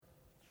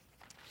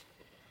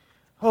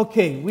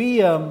Okay,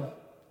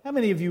 how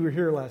many of you were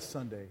here last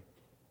Sunday?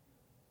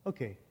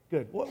 Okay,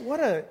 good. What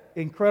an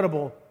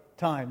incredible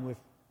time with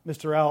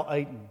Mr. Al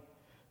Eitan,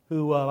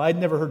 who I'd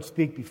never heard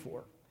speak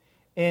before.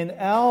 And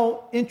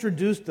Al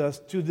introduced us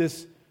to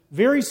this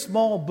very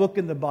small book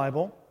in the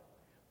Bible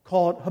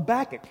called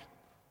Habakkuk.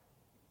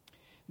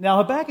 Now,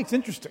 Habakkuk's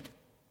interesting.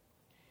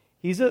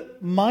 He's a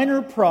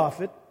minor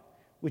prophet,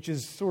 which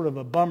is sort of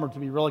a bummer to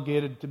be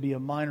relegated to be a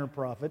minor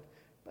prophet.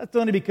 That's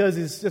only because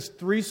it's just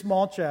 3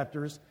 small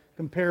chapters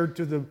compared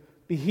to the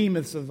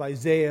behemoths of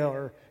Isaiah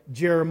or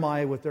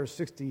Jeremiah with their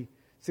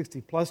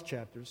 60-plus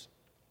chapters.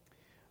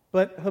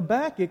 But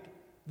Habakkuk,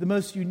 the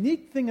most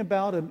unique thing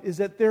about him is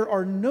that there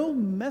are no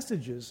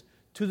messages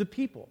to the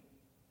people.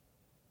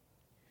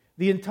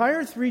 The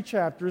entire 3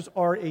 chapters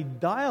are a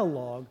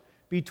dialogue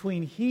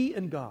between he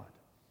and God.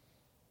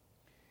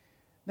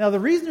 Now,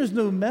 the reason there's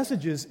no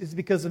messages is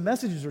because the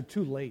messages are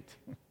too late.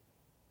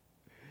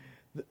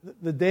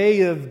 The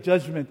day of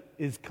judgment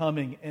is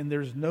coming, and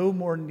there's no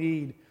more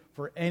need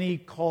for any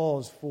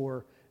cause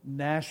for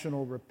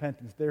national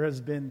repentance. There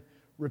has been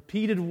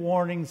repeated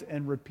warnings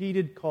and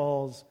repeated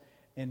calls,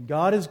 and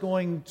God is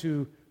going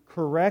to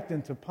correct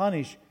and to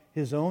punish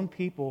His own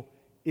people,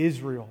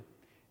 Israel.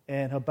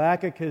 And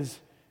Habakkuk is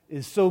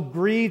so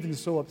grieved and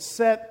so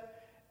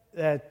upset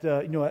that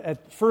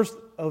at first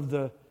of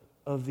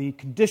the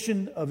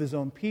condition of his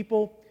own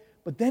people,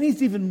 but then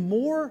he's even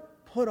more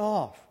put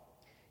off.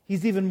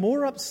 He's even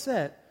more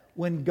upset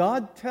when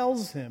God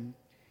tells him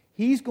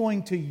He's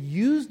going to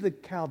use the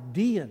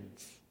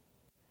Chaldeans.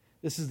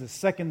 This is the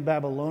second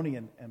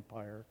Babylonian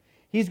Empire.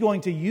 He's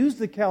going to use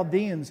the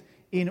Chaldeans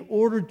in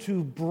order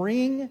to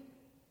bring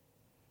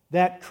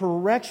that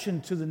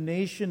correction to the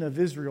nation of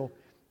Israel.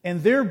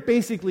 And they're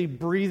basically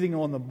breathing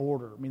on the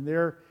border. I mean,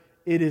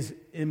 it is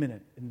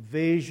imminent.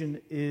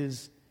 Invasion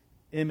is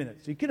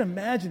imminent. So you can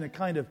imagine the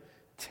kind of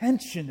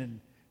tension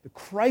and the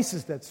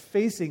crisis that's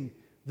facing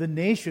the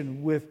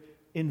nation with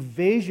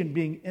invasion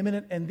being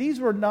imminent. And these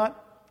were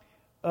not...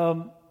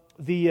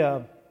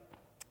 the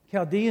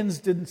Chaldeans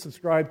didn't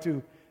subscribe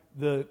to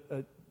the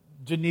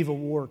Geneva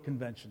War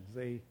Conventions.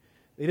 They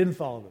didn't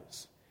follow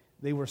those.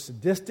 They were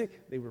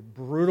sadistic, they were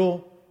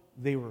brutal,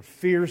 they were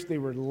fierce, they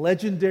were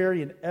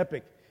legendary and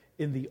epic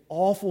in the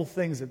awful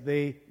things that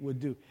they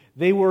would do.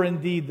 They were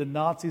indeed the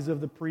Nazis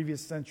of the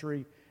previous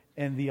century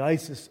and the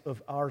ISIS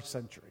of our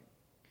century.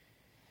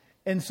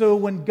 And so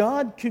when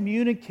God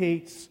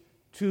communicates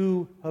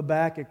to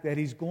Habakkuk that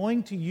He's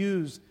going to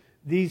use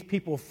these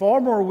people far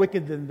more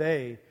wicked than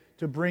they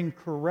to bring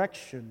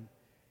correction,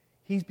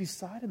 he's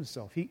beside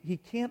himself. He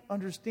can't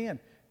understand.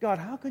 God,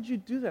 how could you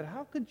do that?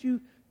 How could you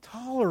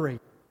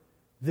tolerate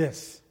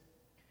this?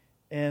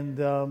 And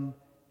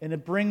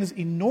it brings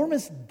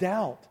enormous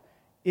doubt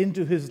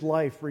into his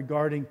life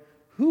regarding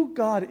who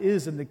God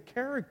is and the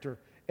character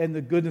and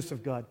the goodness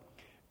of God.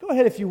 Go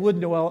ahead, if you would,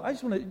 Noel. I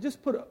just want to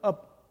just put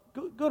up,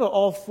 go to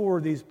all 4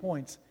 of these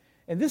points.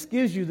 And this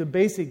gives you the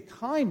basic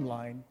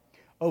timeline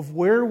of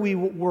where we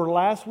were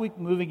last week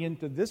moving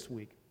into this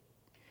week.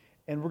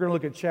 And we're going to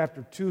look at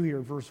chapter 2 here,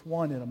 verse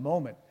 1 in a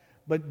moment.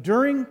 But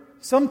during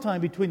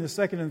sometime between the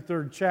 2nd and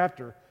 3rd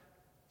chapter,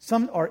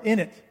 some are in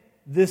it,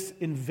 this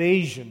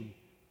invasion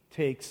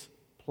takes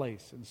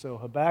place. And so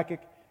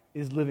Habakkuk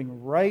is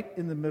living right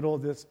in the middle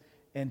of this,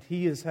 and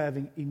he is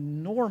having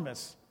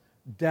enormous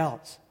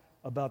doubts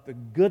about the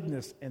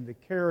goodness and the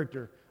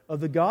character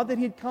of the God that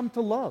he had come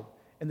to love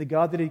and the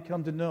God that he had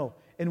come to know.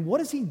 And what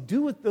does he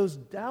do with those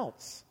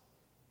doubts?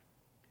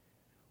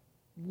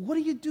 What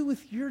do you do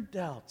with your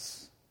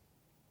doubts?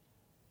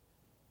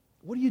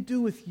 What do you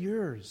do with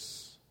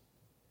yours?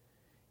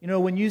 You know,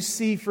 when you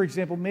see, for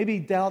example, maybe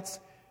doubts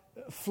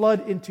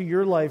flood into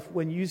your life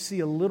when you see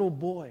a little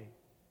boy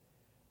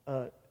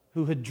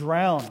who had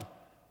drowned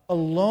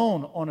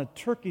alone on a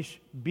Turkish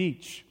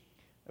beach.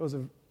 That was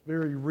a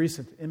very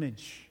recent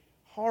image,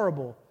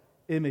 horrible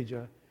image,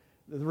 the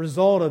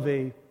result of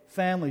a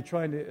family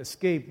trying to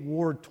escape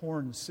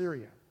war-torn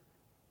Syria.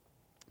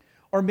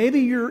 Or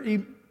maybe your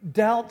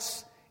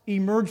doubts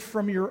emerge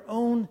from your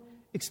own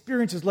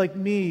experiences, like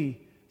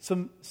me,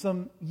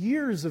 some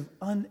years of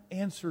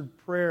unanswered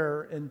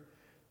prayer and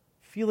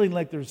feeling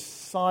like there's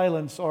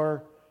silence,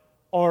 or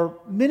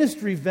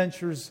ministry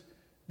ventures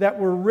that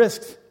were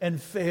risked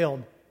and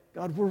failed.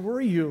 God, where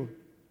were you?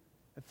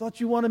 I thought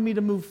you wanted me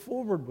to move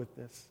forward with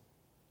this.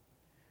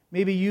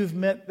 Maybe you've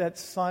met that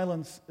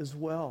silence as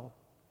well.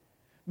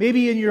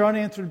 Maybe in your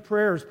unanswered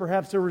prayers,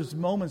 perhaps there was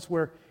moments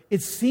where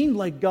it seemed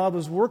like God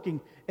was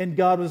working and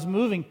God was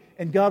moving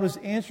and God was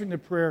answering the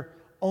prayer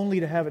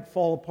only to have it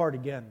fall apart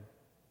again.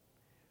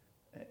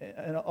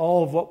 And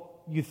all of what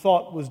you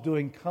thought was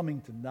doing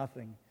coming to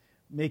nothing,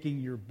 making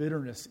your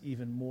bitterness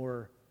even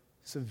more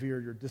severe,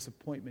 your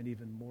disappointment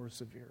even more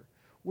severe.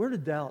 Where do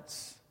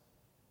doubts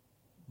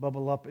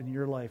bubble up in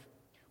your life?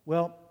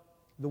 Well,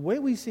 the way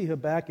we see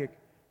Habakkuk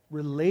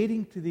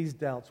relating to these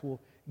doubts will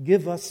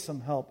give us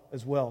some help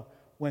as well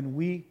when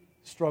we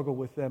struggle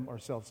with them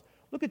ourselves.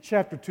 Look at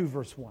chapter 2,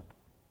 verse 1.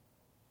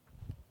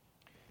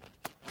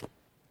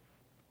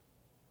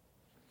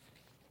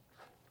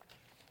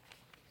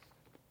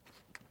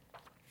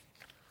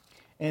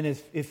 And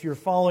if you're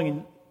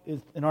following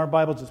in our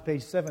Bibles, it's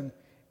page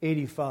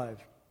 785.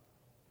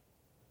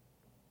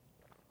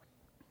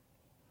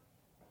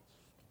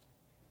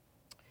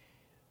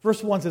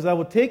 Verse 1 says, I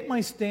will take my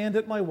stand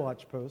at my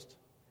watchpost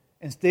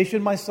and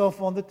station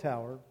myself on the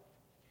tower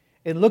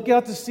and look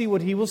out to see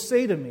what he will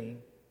say to me,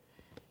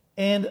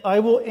 and I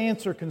will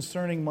answer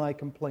concerning my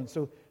complaint.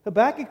 So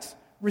Habakkuk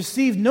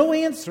received no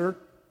answer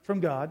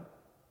from God.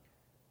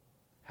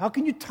 How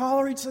can you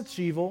tolerate such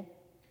evil?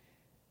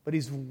 But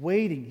he's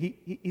waiting.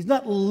 He's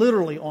not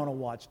literally on a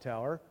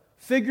watchtower.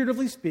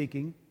 Figuratively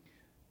speaking,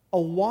 a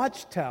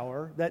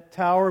watchtower, that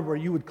tower where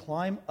you would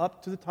climb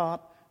up to the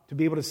top to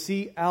be able to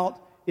see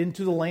out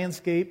into the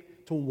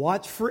landscape, to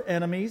watch for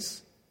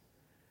enemies,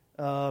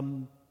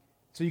 so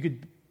you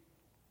could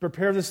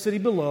prepare the city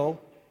below.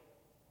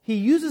 He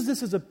uses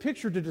this as a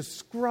picture to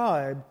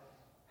describe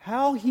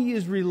how he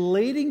is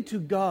relating to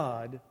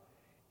God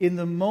in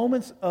the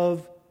moments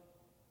of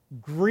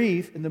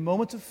grief, in the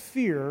moments of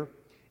fear,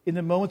 in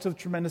the moments of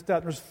tremendous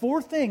doubt. There's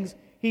 4 things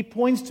he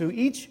points to,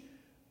 each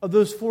of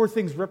those 4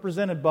 things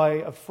represented by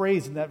a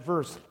phrase in that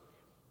verse.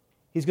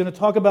 He's going to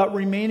talk about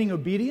remaining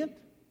obedient.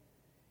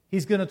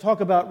 He's going to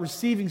talk about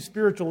receiving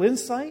spiritual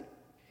insight.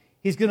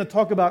 He's going to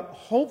talk about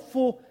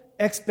hopeful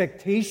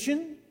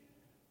expectation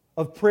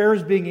of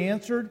prayers being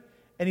answered.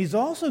 And he's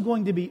also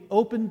going to be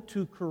open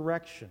to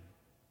correction.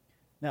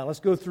 Now, let's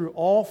go through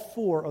all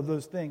 4 of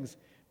those things,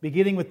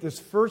 beginning with this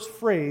first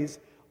phrase,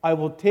 I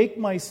will take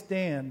my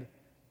stand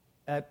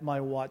at my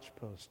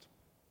watchpost.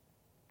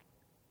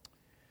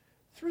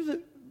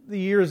 Through the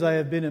years I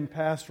have been in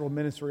pastoral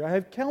ministry, I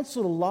have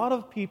counseled a lot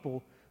of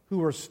people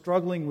who are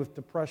struggling with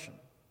depression.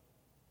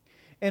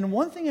 And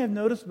one thing I've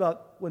noticed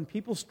about when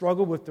people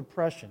struggle with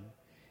depression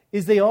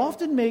is they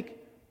often make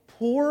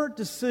poor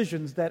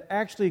decisions that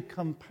actually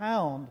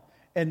compound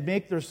and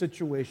make their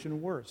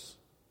situation worse.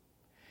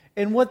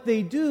 And what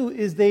they do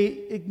is they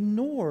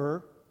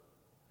ignore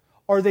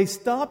or they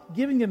stop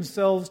giving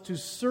themselves to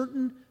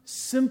certain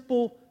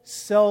simple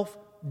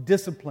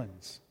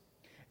self-disciplines.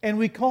 And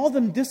we call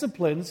them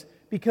disciplines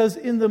because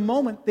in the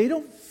moment they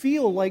don't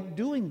feel like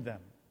doing them.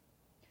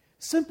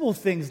 Simple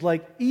things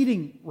like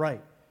eating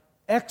right,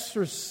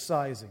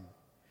 exercising,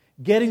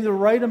 getting the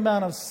right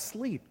amount of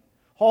sleep.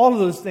 All of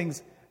those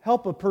things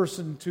help a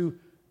person to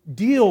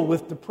deal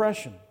with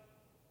depression.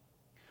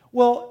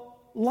 Well,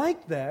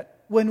 like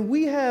that, when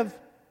we have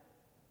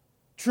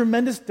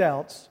tremendous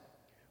doubts,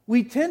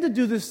 we tend to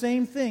do the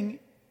same thing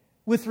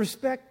with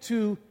respect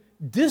to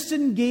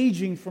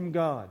disengaging from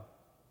God.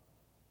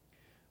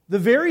 The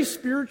very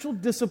spiritual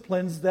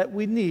disciplines that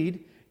we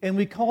need, and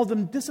we call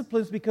them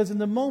disciplines because in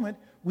the moment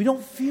we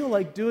don't feel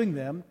like doing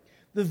them,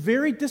 the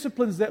very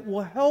disciplines that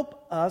will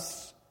help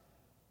us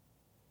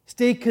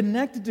stay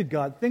connected to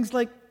God, things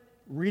like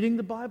reading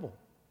the Bible,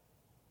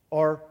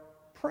 or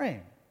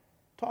praying,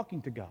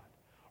 talking to God,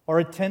 or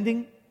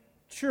attending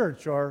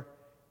church, or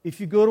if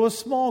you go to a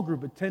small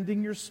group,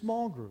 attending your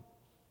small group.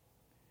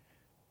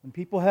 When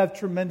people have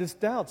tremendous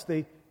doubts,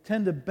 they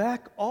tend to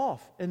back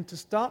off and to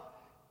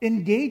stop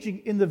engaging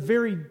in the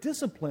very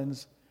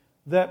disciplines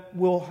that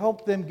will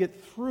help them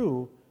get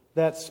through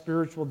that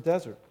spiritual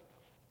desert.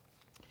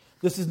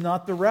 This is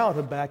not the route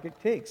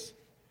Habakkuk takes.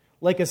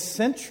 Like a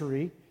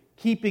sentry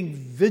keeping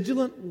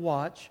vigilant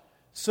watch,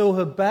 so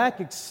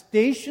Habakkuk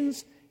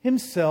stations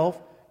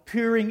himself,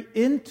 peering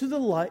into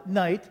the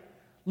night,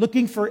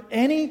 looking for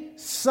any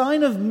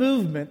sign of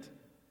movement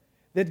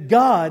that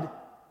God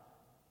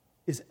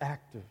is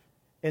active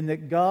and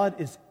that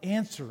God is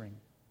answering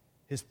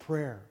his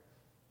prayer.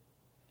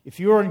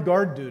 If you are on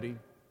guard duty,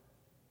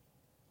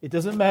 it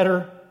doesn't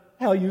matter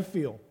how you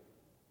feel.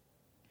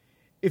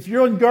 If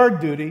you're on guard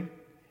duty,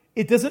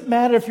 it doesn't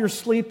matter if you're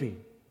sleepy.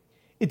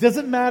 It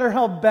doesn't matter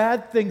how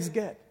bad things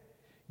get.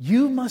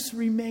 You must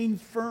remain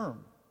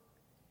firm.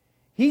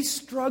 He's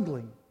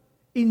struggling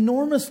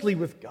enormously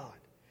with God.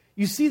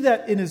 You see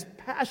that in his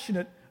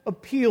passionate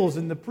appeals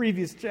in the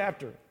previous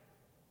chapter.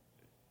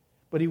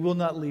 But he will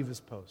not leave his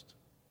post.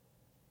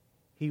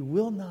 He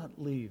will not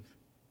leave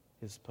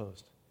his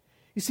post.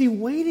 You see,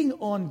 waiting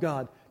on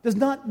God does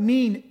not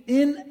mean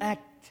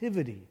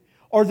inactivity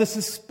or the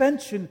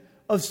suspension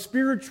of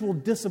spiritual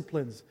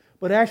disciplines,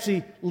 but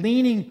actually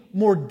leaning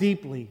more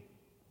deeply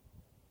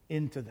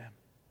into them.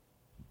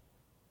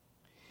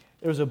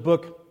 There was a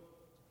book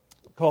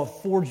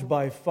called Forged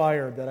by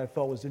Fire that I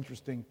thought was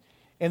interesting.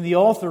 And the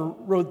author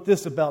wrote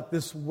this about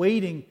this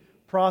waiting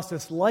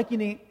process,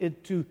 likening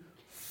it to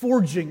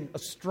forging a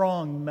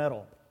strong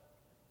metal.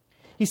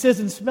 He says,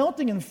 in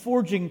smelting and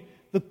forging,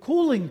 the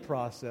cooling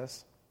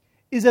process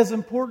is as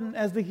important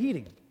as the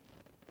heating.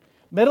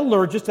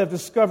 Metallurgists have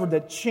discovered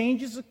that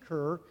changes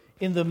occur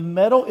in the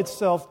metal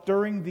itself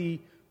during the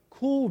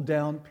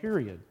cool-down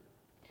period.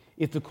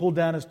 If the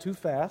cool-down is too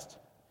fast,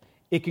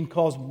 it can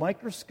cause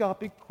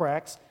microscopic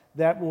cracks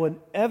that will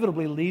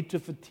inevitably lead to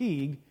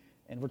fatigue,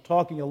 and we're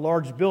talking a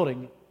large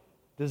building,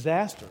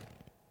 disaster.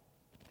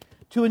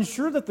 To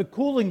ensure that the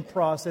cooling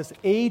process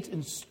aids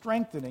in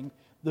strengthening,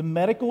 the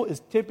metal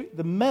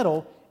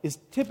is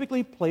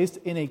typically placed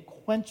in a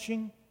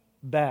quenching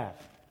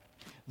bath.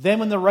 Then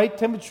when the right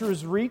temperature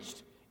is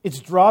reached, it's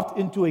dropped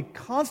into a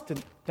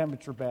constant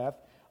temperature bath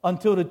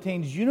until it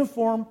attains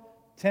uniform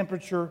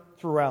temperature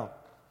throughout.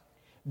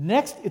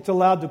 Next, it's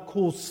allowed to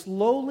cool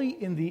slowly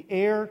in the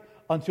air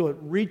until it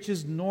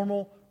reaches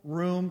normal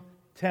room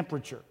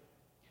temperature.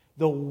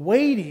 The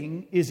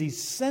waiting is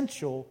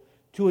essential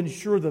to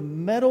ensure the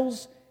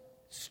metal's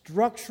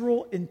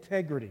structural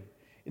integrity.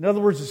 In other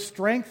words, the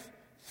strength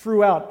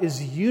throughout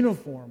is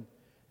uniform.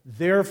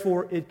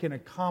 Therefore, it can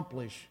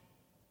accomplish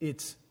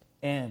its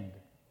end.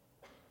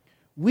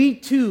 We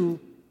too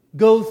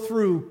go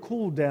through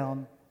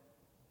cool-down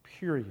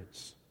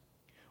periods.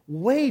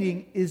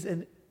 Waiting is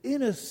an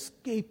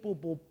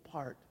inescapable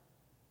part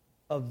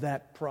of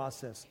that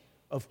process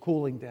of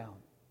cooling down.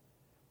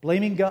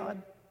 Blaming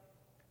God,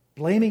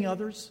 blaming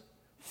others,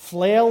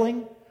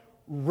 flailing,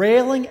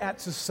 railing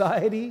at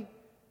society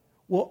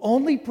will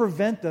only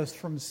prevent us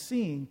from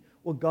seeing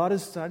what God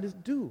has decided to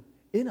do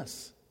in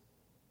us,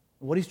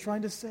 what He's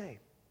trying to say.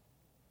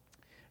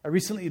 I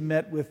recently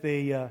met with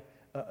a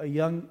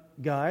young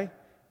guy,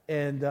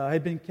 and I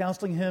had been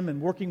counseling him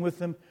and working with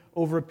him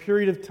over a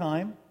period of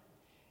time.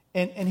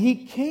 And he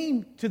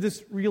came to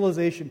this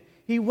realization.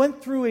 He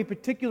went through a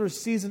particular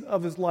season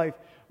of his life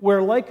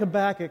where, like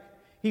Habakkuk,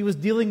 he was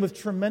dealing with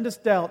tremendous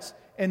doubts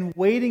and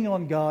waiting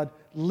on God,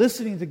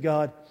 listening to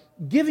God,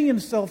 giving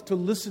himself to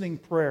listening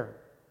prayer.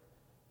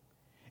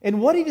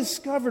 And what he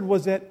discovered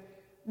was that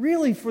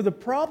really for the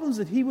problems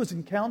that he was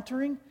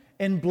encountering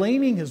and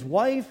blaming his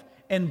wife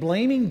and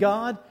blaming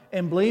God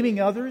and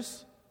blaming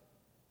others,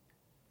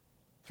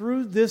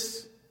 through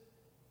this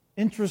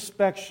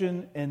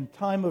introspection and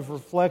time of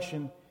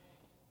reflection,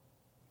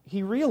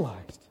 he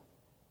realized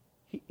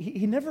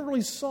he never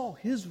really saw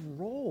his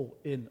role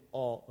in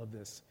all of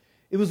this.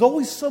 It was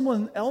always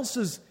someone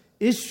else's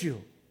issue.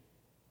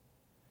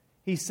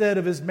 He said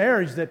of his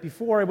marriage that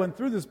before I went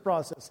through this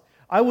process,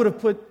 I would have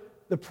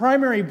put the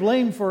primary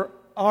blame for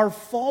our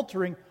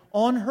faltering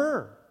on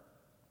her.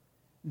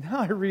 Now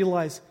I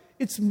realize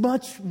it's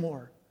much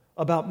more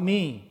about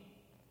me.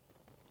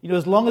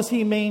 As long as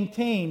he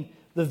maintained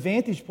the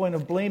vantage point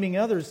of blaming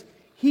others,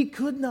 he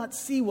could not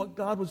see what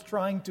God was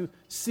trying to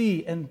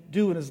see and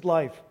do in his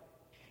life.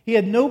 He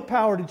had no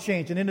power to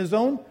change. And in his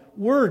own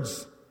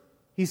words,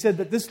 he said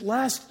that this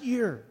last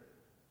year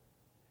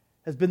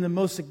has been the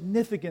most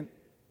significant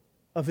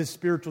of his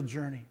spiritual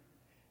journey.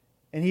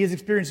 And he has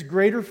experienced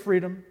greater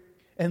freedom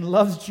and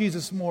loves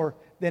Jesus more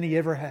than he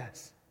ever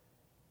has.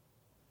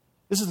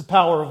 This is the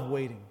power of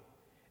waiting.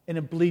 And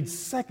it bleeds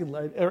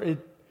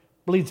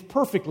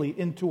perfectly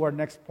into our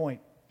next point.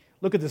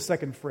 Look at the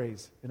second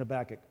phrase in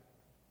Habakkuk.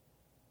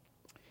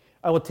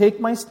 I will take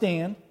my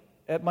stand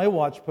at my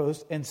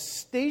watchpost and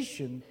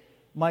station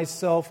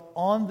myself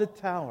on the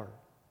tower.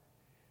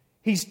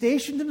 He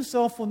stationed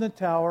himself on the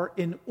tower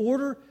in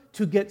order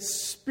to get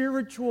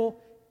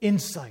spiritual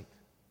insight.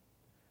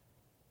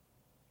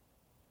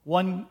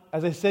 One,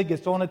 as I said,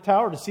 gets on a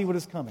tower to see what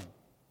is coming.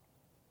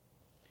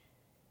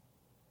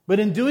 But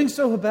in doing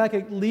so,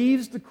 Habakkuk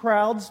leaves the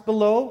crowds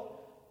below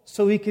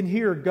so he can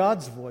hear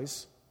God's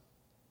voice.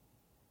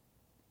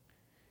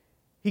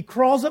 He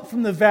crawls up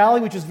from the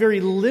valley, which is very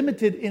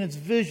limited in its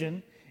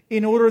vision,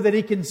 in order that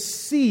he can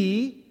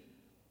see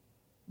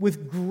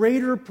with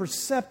greater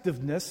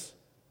perceptiveness.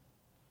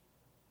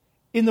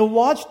 In the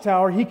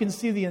watchtower, he can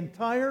see the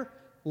entire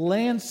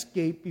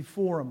landscape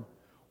before him.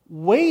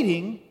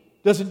 Waiting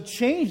doesn't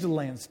change the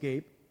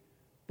landscape,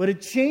 but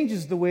it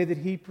changes the way that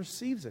he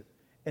perceives it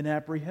and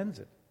apprehends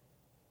it.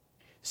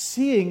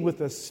 Seeing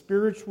with a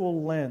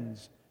spiritual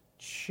lens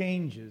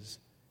changes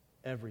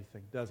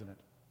everything, doesn't it?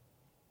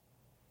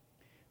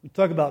 We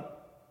talk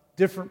about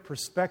different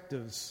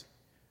perspectives.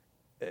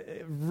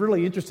 A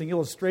really interesting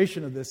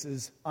illustration of this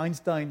is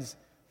Einstein's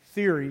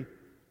theory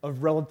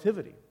of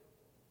relativity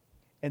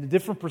and a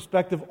different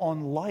perspective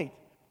on light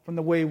from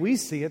the way we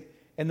see it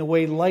and the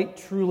way light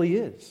truly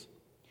is.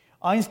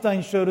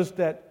 Einstein showed us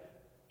that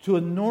to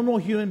a normal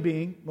human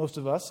being, most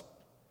of us,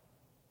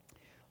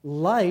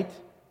 light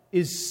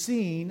is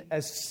seen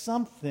as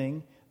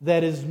something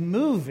that is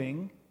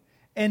moving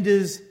and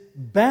is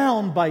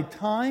bound by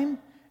time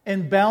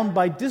and bound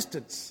by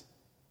distance.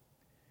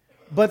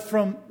 But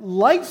from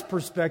light's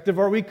perspective,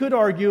 or we could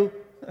argue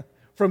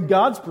from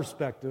God's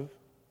perspective,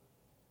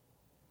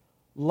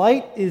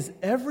 light is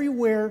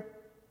everywhere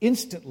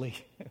instantly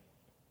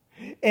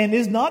and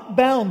is not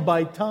bound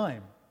by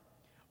time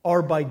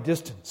or by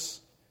distance.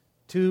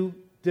 Two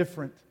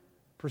different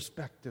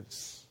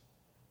perspectives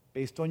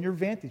based on your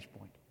vantage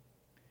point.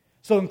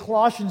 So in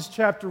Colossians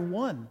chapter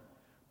 1,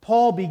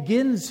 Paul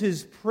begins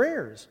his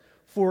prayers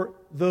for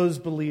those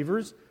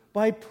believers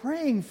by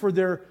praying for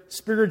their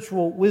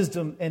spiritual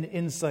wisdom and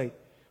insight.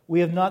 We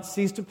have not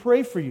ceased to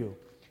pray for you,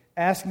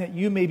 asking that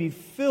you may be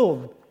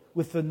filled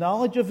with the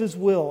knowledge of His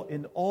will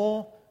in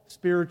all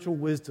spiritual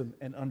wisdom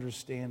and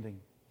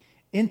understanding.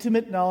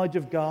 Intimate knowledge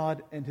of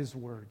God and His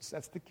words.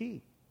 That's the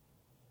key.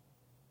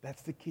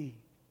 That's the key.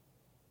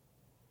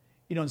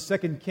 In 2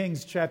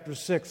 Kings chapter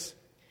 6,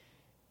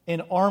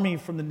 an army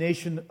from the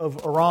nation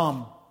of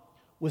Aram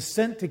was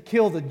sent to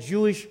kill the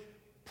Jewish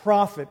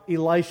prophet,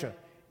 Elisha.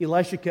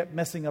 Elisha kept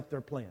messing up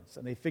their plans,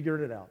 and they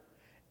figured it out.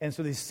 And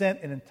so they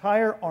sent an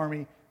entire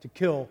army to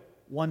kill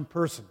one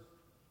person.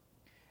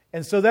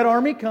 And so that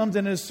army comes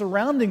and is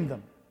surrounding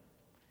them.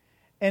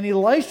 And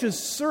Elisha's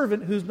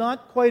servant, who's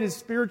not quite as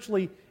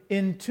spiritually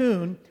in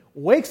tune,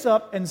 wakes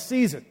up and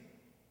sees it.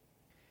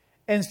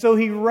 And so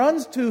he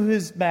runs to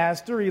his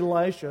master,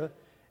 Elisha,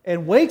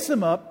 and wakes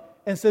him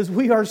up and says,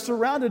 "We are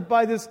surrounded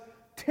by this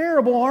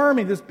terrible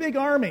army, this big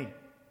army."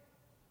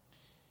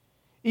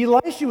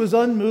 Elisha was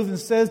unmoved and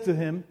says to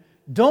him,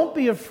 "Don't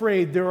be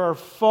afraid, there are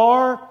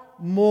far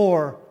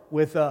more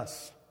with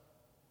us."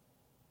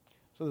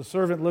 So the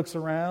servant looks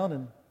around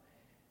and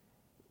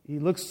he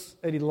looks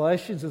at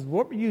Elisha and says,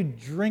 "What were you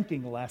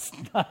drinking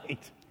last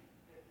night?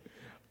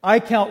 I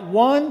count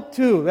 1,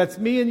 2, that's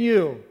me and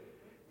you.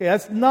 Okay,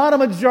 that's not a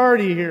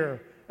majority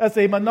here. That's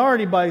a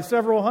minority by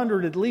several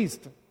hundred at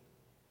least." It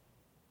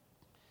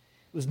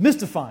was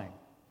mystifying.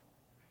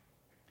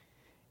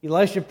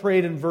 Elisha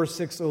prayed in verse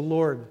 6, "O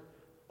Lord,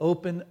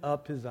 open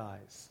up his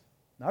eyes."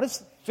 Not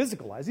his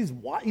physical eyes. His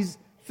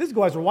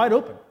physical eyes are wide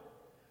open.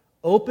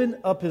 "Open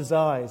up his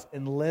eyes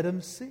and let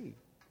him see."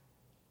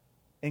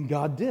 And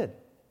God did.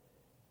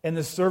 And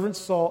the servant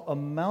saw a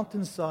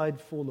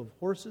mountainside full of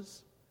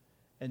horses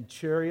and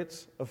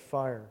chariots of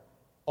fire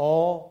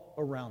all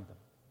around them.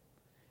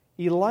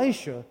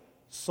 Elisha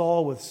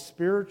saw with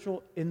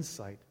spiritual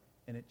insight,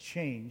 and it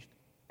changed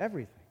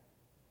everything.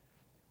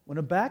 When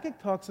Habakkuk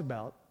talks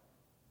about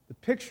the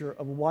picture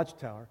of a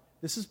watchtower,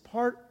 this is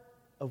part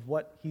of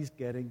what he's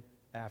getting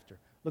after.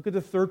 Look at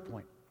the third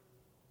point.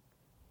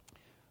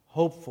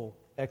 Hopeful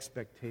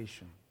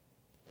expectation.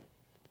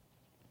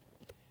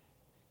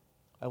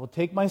 "I will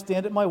take my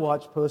stand at my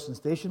watchpost and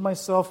station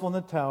myself on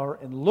the tower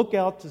and look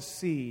out to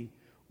see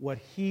what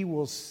he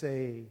will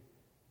say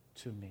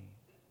to me."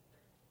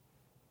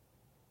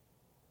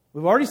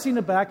 We've already seen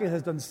Habakkuk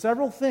has done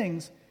several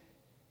things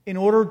in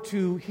order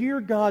to hear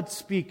God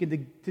speak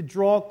and to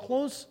draw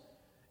close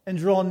and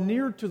draw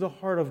near to the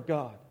heart of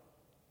God.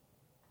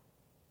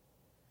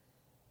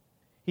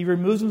 He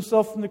removes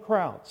himself from the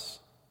crowds.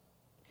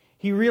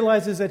 He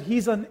realizes that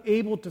he's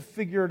unable to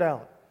figure it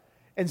out.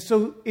 And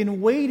so in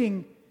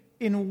waiting,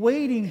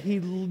 he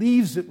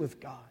leaves it with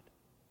God.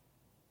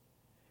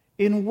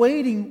 In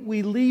waiting,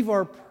 we leave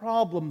our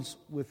problems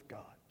with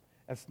God.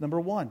 That's number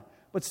one.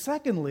 But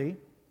secondly,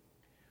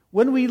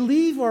 when we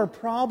leave our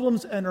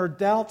problems and our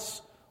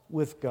doubts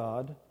with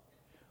God,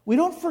 we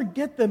don't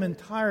forget them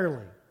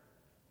entirely.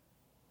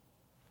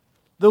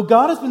 Though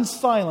God has been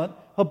silent,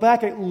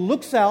 Habakkuk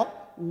looks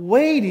out,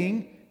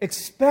 waiting,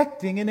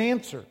 expecting an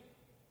answer.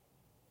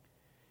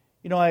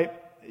 I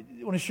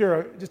want to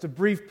share just a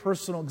brief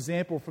personal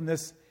example from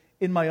this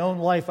in my own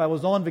life. I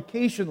was on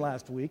vacation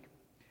last week.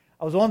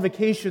 I was on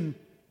vacation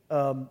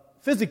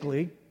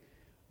physically,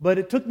 but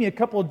it took me a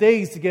couple of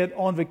days to get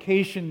on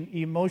vacation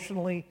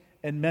emotionally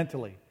and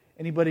mentally.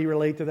 Anybody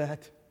relate to that?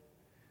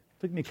 It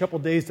took me a couple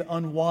of days to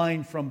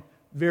unwind from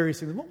various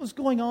things. What was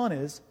going on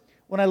is,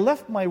 when I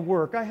left my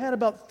work, I had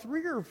about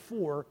 3 or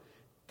 4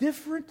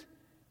 different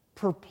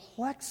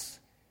perplexed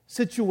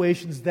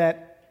situations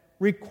that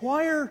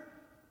require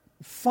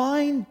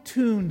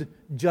fine-tuned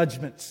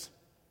judgments.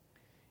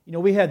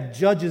 We had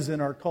judges in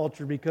our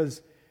culture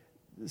because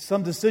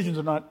some decisions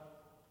are not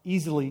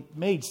easily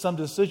made. Some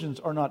decisions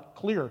are not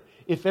clear.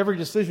 If every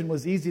decision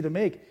was easy to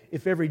make,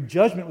 if every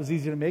judgment was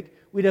easy to make,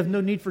 we'd have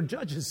no need for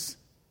judges.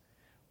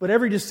 But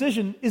every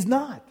decision is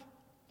not.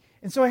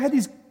 And so I had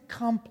these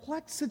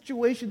complex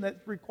situations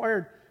that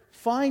required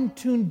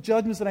fine-tuned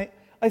judgments, and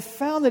I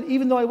found that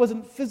even though I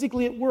wasn't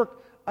physically at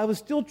work, I was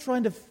still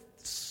trying to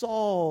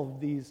solve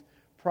these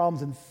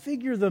problems and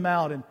figure them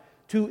out and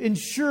to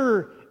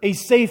ensure a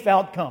safe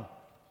outcome.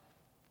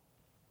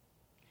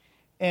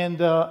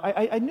 And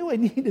I knew I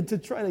needed to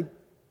try to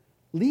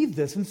leave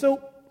this. And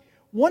so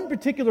one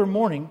particular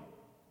morning,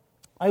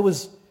 I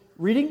was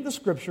reading the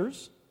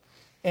Scriptures,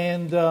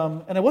 and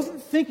I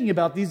wasn't thinking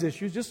about these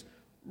issues, just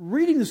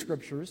reading the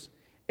Scriptures,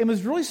 and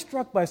was really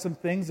struck by some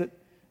things that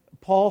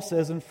Paul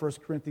says in 1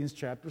 Corinthians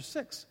chapter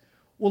 6.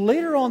 Well,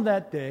 later on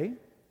that day,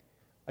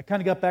 I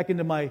kind of got back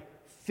into my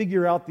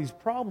figure out these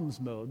problems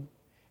mode.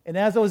 And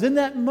as I was in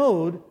that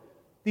mode,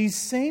 these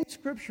same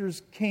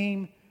Scriptures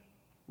came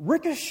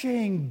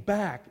ricocheting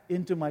back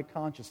into my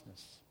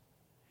consciousness.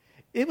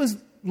 It was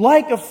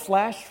like a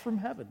flash from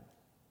heaven.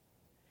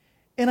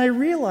 And I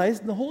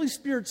realized, and the Holy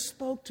Spirit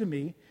spoke to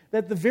me,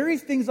 that the very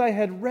things I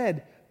had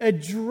read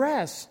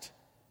addressed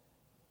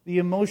the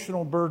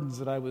emotional burdens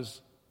that I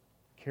was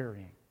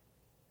carrying.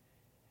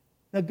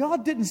 Now,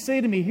 God didn't say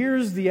to me,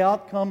 here's the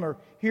outcome or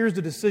here's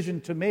the decision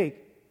to make.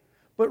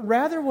 But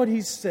rather what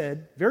He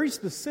said, very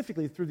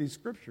specifically through these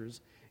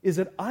Scriptures, is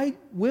that I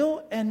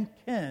will and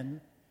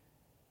can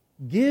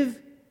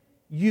give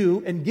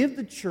you and give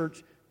the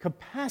church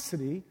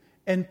capacity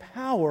and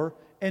power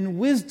and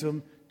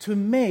wisdom to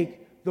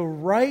make the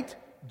right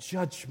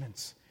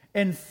judgments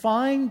and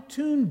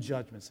fine-tune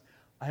judgments.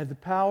 I have the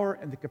power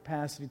and the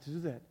capacity to do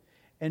that.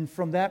 And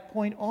from that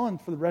point on,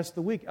 for the rest of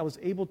the week, I was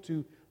able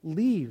to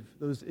leave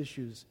those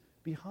issues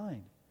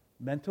behind.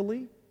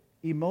 mentally,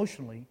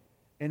 emotionally,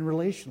 and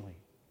relationally.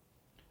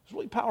 It's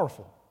really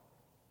powerful.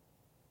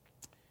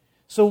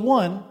 So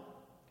 1,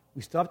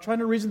 we stop trying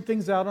to reason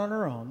things out on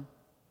our own.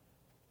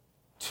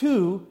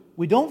 2,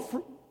 we leave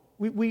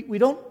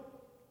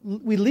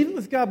it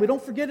with God. We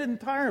don't forget it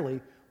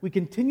entirely. We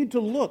continue to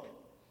look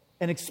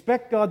and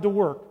expect God to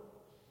work.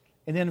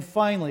 And then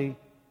finally,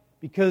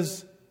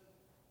 because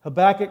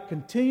Habakkuk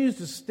continues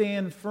to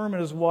stand firm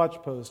at his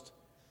watchpost,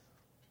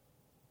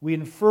 we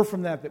infer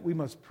from that we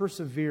must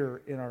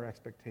persevere in our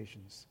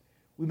expectations.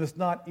 We must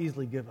not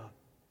easily give up.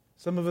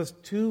 Some of us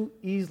too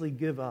easily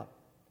give up.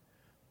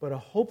 But a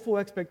hopeful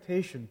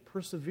expectation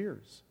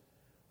perseveres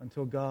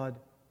until God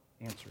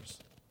answers.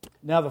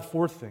 Now the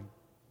 4th thing,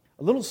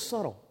 a little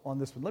subtle on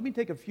this one. Let me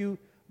take a few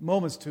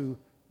moments to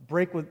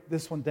break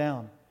this one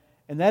down.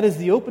 And that is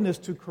the openness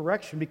to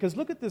correction. Because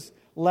look at this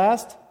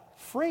last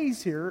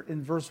phrase here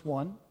in verse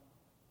 1.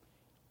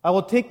 I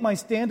will take my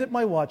stand at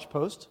my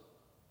watchpost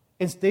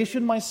and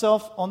station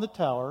myself on the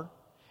tower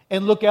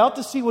and look out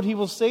to see what he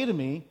will say to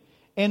me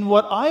and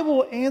what I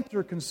will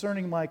answer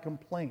concerning my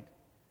complaint.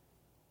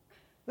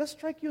 Does that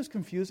strike you as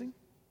confusing?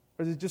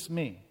 Or is it just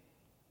me?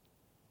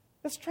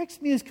 That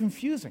strikes me as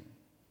confusing.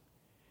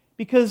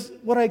 Because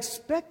what I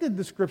expected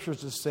the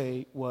Scriptures to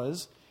say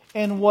was,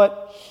 and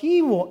what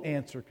he will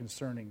answer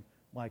concerning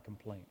my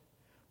complaint.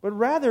 But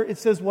rather, it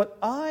says what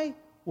I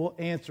will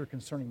answer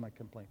concerning my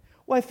complaint.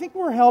 Well, I think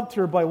we're helped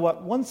here by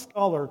what one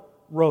scholar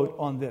wrote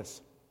on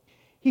this.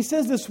 He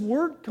says this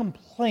word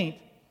complaint,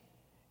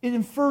 it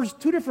infers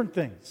 2 different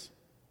things.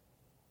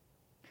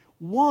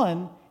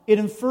 1, it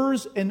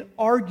infers an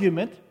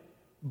argument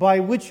by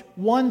which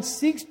one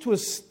seeks to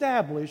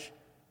establish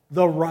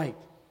the right,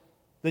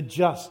 the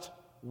just,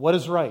 what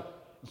is right.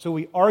 So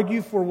we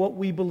argue for what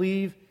we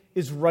believe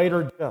is right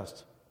or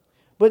just.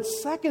 But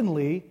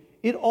secondly,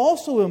 it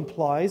also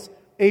implies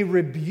a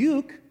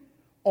rebuke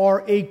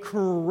or a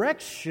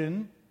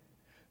correction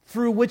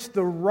through which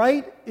the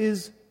right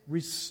is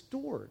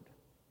restored.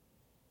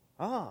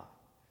 Now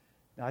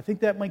I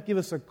think that might give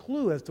us a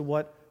clue as to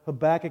what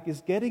Habakkuk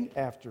is getting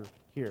after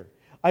here.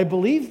 I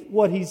believe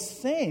what he's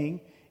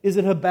saying is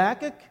that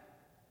Habakkuk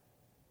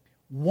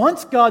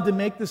wants God to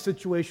make the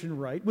situation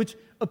right, which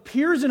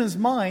appears in his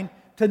mind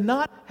to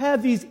not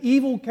have these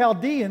evil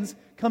Chaldeans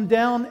come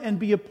down and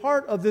be a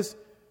part of this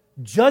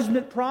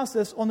judgment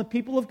process on the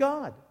people of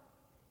God.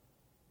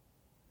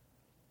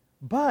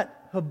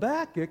 But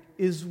Habakkuk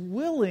is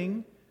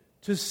willing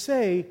to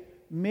say,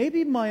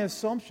 maybe my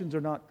assumptions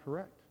are not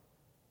correct.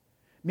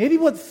 Maybe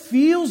what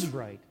feels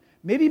right,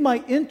 maybe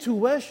my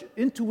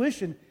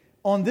intuition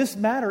on this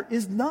matter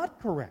is not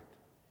correct.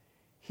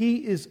 He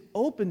is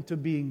open to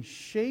being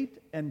shaped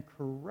and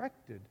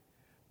corrected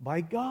by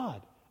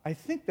God. I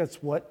think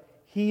that's what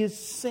he is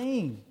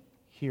saying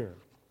here.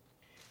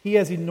 He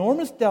has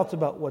enormous doubts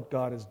about what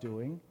God is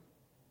doing,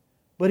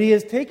 but he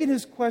has taken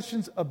his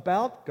questions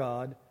about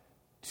God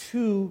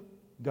to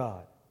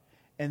God.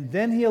 And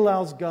then he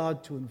allows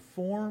God to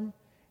inform,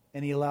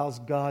 and he allows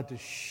God to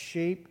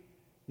shape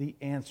the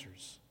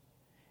answers.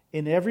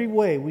 In every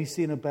way, we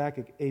see in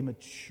Habakkuk a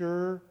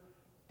mature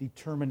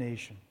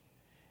determination.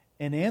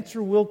 An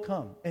answer will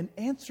come. An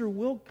answer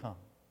will come.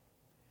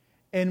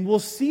 And we'll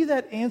see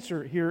that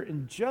answer here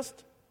in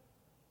just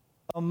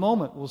a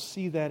moment. We'll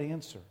see that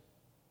answer.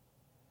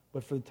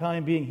 But for the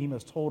time being, he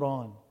must hold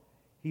on.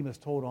 He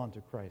must hold on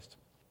to Christ.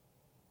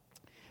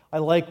 I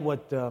like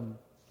what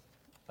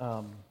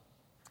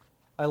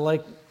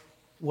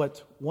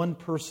one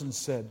person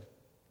said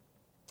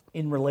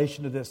in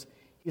relation to this.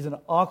 He's an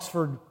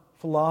Oxford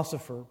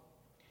philosopher,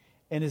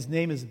 and his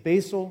name is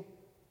Basil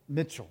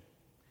Mitchell.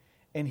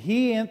 And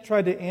he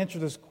tried to answer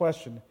this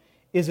question,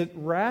 is it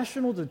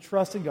rational to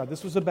trust in God?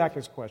 This was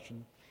Habakkuk's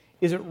question.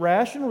 Is it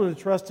rational to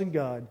trust in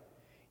God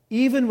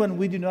even when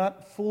we do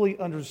not fully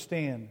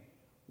understand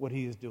what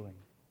he is doing?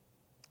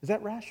 Is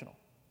that rational?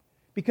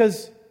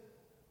 Because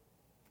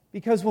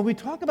when we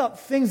talk about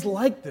things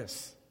like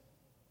this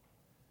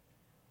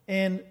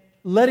and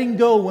letting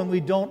go when we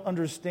don't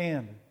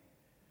understand,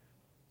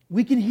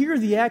 we can hear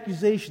the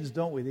accusations,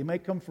 don't we? They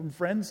might come from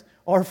friends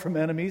or from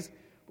enemies,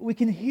 but we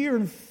can hear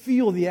and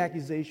feel the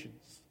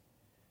accusations.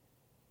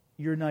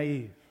 You're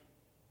naive.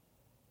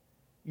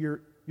 You're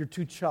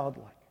too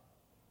childlike.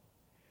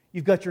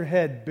 You've got your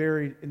head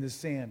buried in the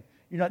sand.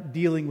 You're not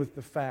dealing with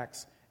the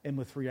facts and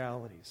with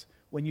realities.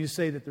 When you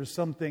say that there's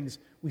some things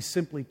we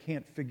simply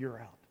can't figure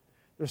out.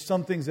 There's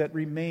some things that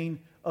remain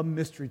a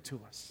mystery to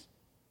us.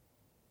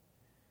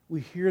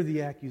 We hear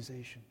the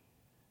accusation.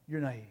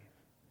 You're naive.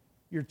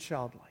 You're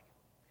childlike.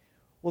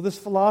 Well, this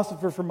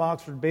philosopher from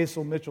Oxford,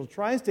 Basil Mitchell,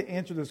 tries to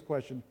answer this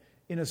question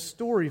in a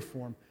story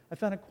form. I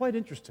found it quite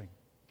interesting.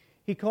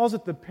 He calls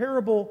it the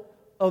parable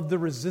of the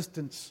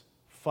resistance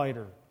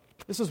fighter.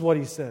 This is what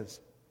he says.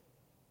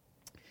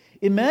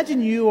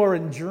 Imagine you are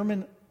in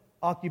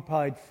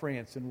German-occupied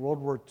France in World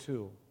War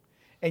II,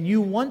 and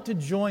you want to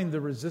join the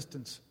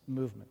resistance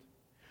movement.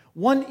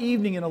 One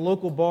evening in a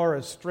local bar,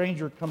 a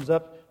stranger comes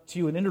up to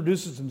you and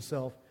introduces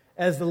himself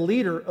as the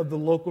leader of the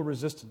local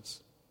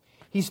resistance.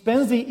 He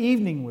spends the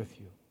evening with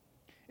you.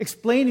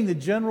 explaining the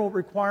general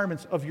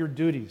requirements of your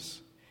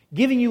duties,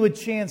 giving you a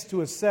chance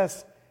to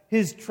assess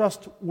his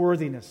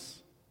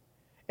trustworthiness,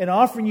 and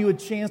offering you a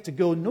chance to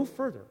go no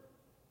further.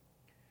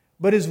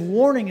 But his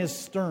warning is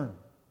stern.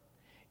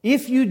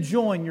 If you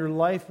join, your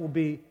life will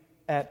be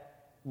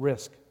at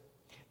risk.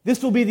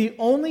 This will be the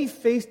only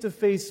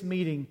face-to-face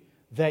meeting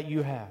that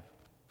you have.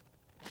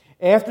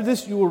 After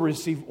this, you will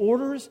receive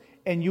orders,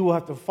 and you will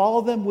have to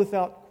follow them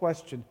without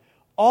question,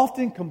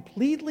 often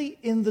completely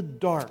in the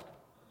dark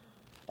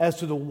as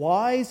to the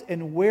whys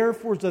and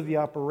wherefores of the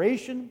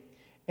operation,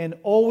 and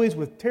always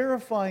with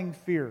terrifying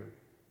fear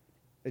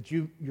that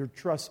your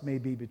trust may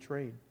be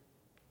betrayed.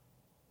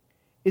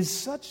 Is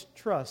such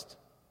trust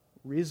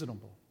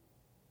reasonable?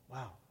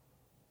 Wow.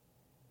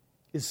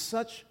 Is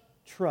such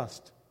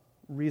trust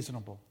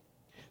reasonable?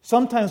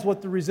 Sometimes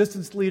what the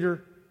resistance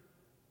leader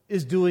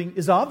is doing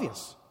is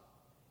obvious.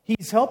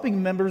 He's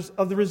helping members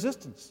of the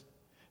resistance.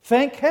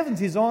 Thank heavens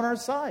he's on our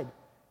side,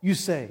 you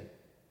say.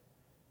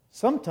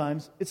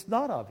 Sometimes it's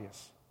not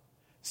obvious.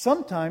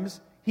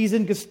 Sometimes he's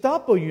in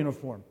Gestapo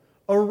uniform,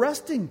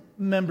 arresting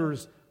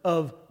members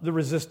of the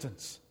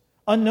resistance,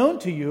 unknown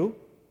to you,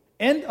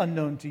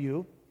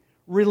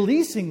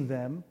 releasing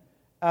them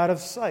out of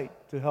sight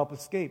to help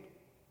escape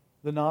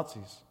the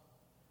Nazis.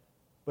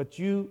 But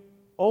you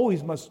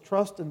always must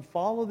trust and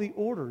follow the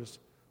orders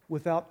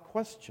without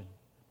question,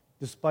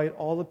 despite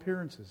all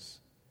appearances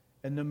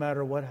and no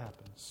matter what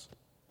happens.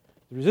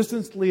 The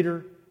resistance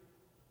leader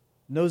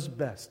knows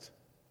best,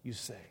 you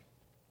say.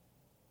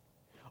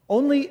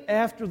 Only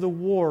after the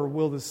war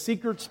will the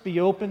secrets be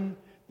opened,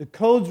 the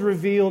codes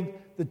revealed,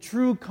 the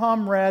true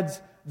comrades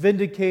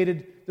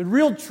vindicated, the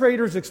real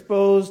traitors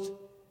exposed,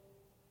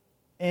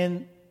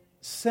 and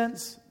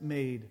sense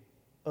made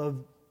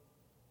of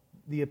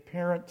the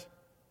apparent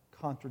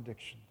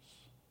contradictions.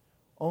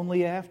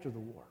 Only after the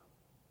war.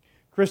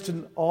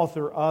 Christian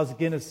author Os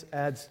Guinness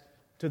adds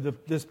to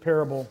this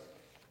parable,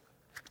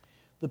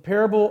 the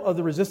parable of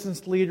the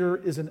resistance leader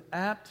is an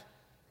apt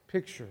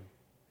picture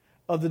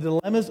of the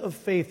dilemmas of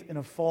faith in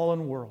a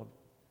fallen world.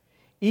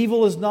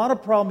 Evil is not a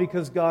problem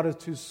because God is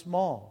too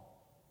small,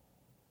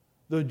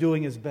 though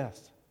doing his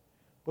best,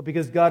 but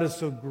because God is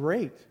so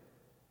great.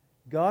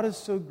 God is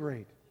so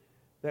great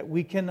that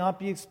we cannot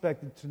be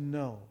expected to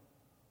know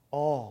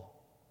all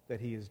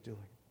that he is doing.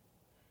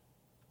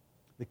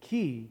 The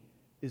key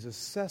is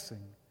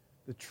assessing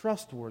the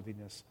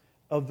trustworthiness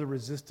of the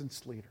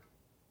resistance leader.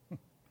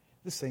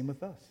 The same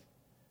with us.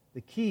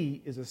 The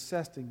key is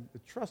assessing the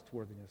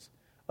trustworthiness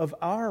of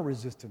our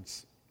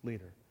resistance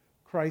leader,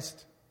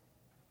 Christ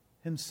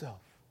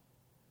himself.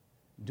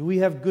 Do we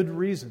have good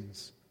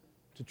reasons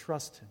to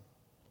trust him?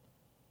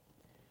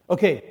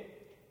 Okay,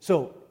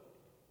 so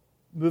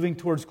moving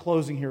towards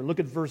closing here, look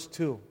at verse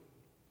 2.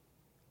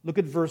 Look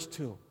at verse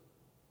 2.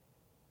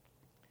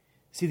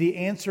 See, the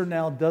answer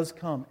now does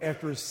come.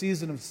 After a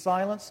season of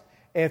silence,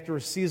 after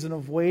a season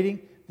of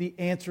waiting, the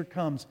answer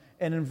comes.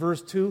 And in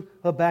verse 2,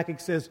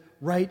 Habakkuk says,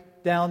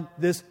 write down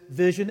this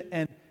vision,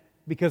 and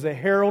because a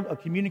herald, a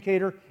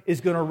communicator, is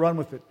going to run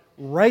with it.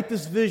 Write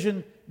this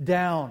vision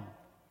down.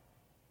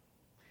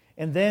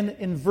 And then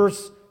in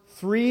verse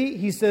 3,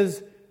 he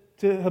says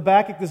to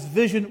Habakkuk, this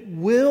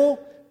vision will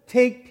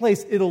take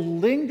place. It'll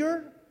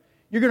linger.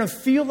 You're going to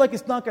feel like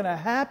it's not going to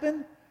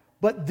happen.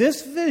 But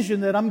this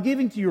vision that I'm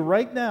giving to you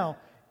right now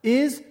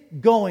is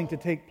going to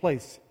take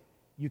place.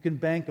 You can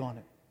bank on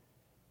it.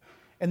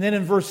 And then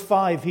in verse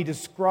 5, he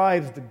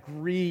describes the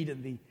greed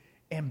and the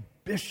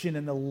ambition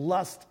and the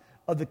lust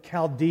of the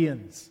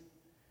Chaldeans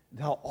and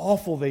how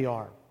awful they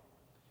are.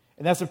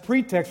 And that's a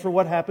pretext for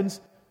what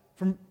happens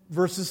from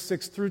verses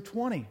 6 through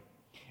 20.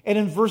 And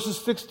in verses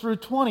 6 through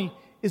 20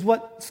 is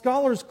what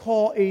scholars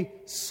call a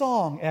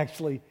song,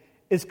 actually.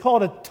 It's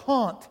called a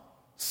taunt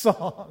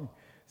song.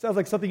 Sounds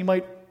like something you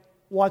might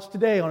watch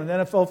today on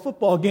an NFL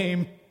football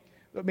game.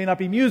 It may not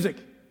be music,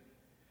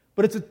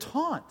 but it's a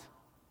taunt.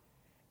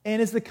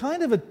 And it's the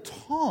kind of a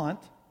taunt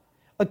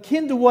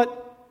akin to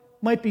what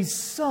might be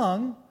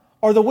sung,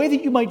 or the way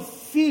that you might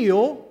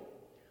feel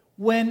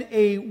when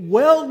a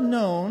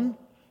well-known,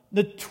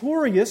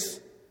 notorious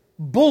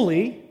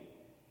bully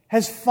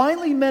has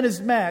finally met his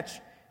match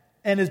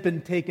and has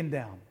been taken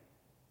down.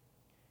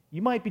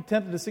 You might be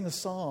tempted to sing a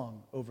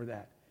song over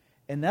that.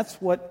 And that's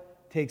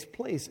what takes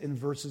place in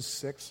verses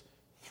 6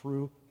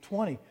 through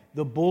 20.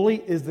 The bully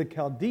is the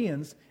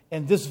Chaldeans,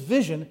 and this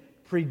vision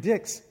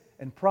predicts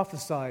and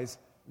prophesies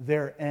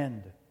their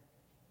end.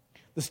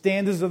 The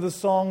stanzas of the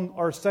song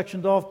are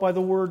sectioned off by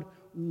the word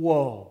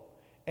woe.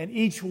 And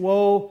each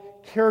woe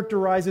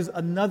characterizes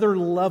another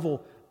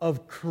level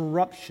of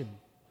corruption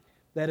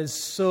that is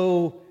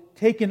so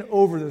taken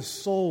over the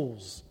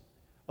souls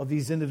of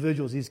these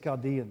individuals, these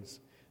Chaldeans.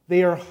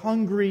 They are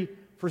hungry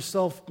for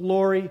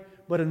self-glory,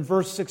 but in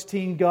verse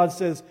 16, God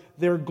says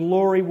their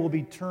glory will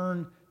be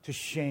turned to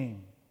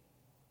shame.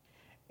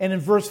 And in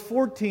verse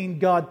 14,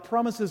 God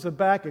promises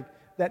Habakkuk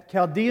that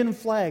Chaldean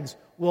flags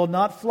will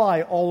not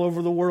fly all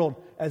over the world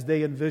as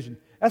they envision.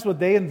 That's what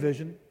they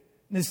envision.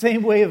 In the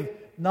same way of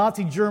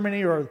Nazi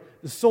Germany or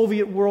the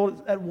Soviet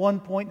world at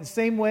one point, in the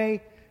same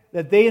way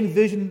that they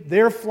envision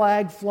their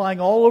flag flying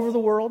all over the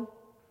world,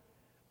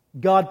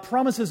 God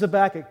promises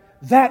Habakkuk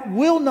that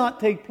will not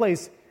take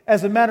place.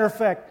 As a matter of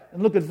fact,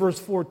 and look at verse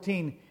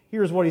 14,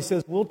 here's what he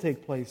says will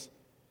take place.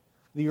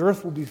 The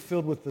earth will be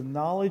filled with the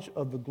knowledge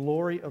of the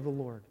glory of the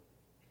Lord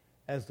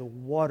as the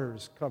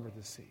waters cover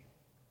the sea.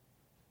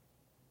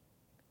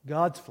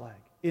 God's flag,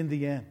 in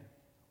the end,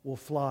 will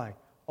fly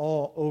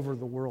all over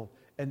the world,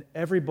 and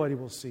everybody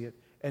will see it,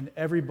 and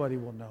everybody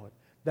will know it.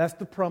 That's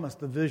the promise,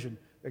 the vision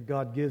that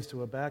God gives to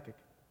Habakkuk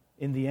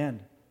in the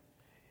end.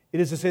 It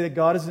is to say that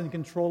God is in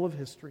control of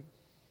history.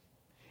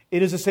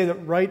 It is to say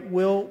that right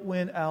will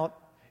win out.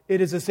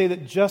 It is to say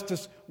that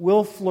justice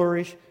will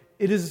flourish.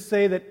 It is to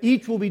say that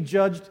each will be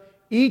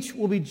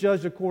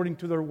judged according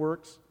to their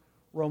works.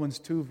 Romans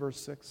 2, verse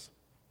 6.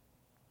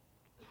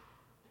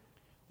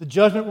 The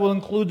judgment will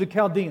include the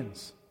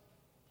Chaldeans.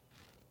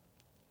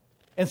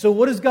 And so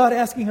what is God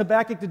asking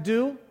Habakkuk to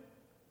do?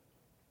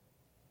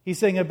 He's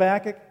saying,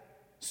 Habakkuk,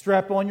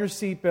 strap on your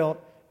seatbelt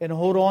and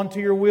hold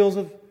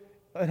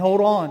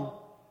on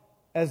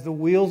as the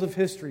wheels of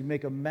history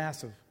make a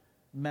massive,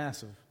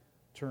 massive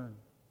turn.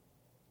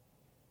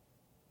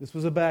 This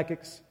was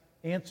Habakkuk's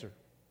answer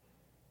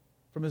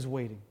from his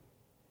waiting.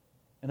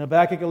 And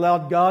Habakkuk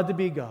allowed God to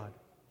be God,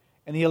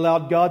 and he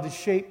allowed God to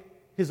shape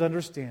his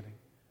understanding.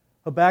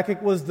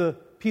 Habakkuk was the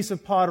piece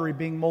of pottery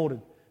being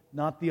molded,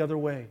 not the other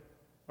way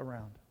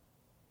around.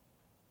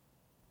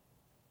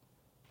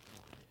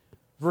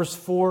 Verse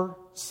 4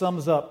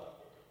 sums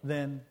up,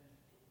 then,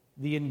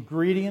 the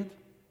ingredient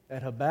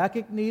that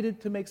Habakkuk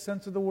needed to make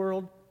sense of the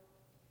world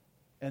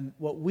and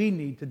what we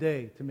need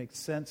today to make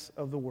sense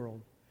of the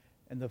world.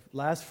 And the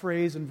last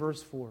phrase in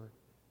verse 4,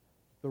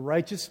 the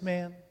righteous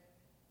man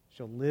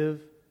shall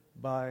live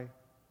by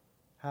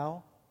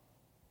how?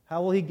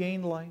 How will he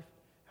gain life?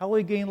 How will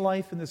he gain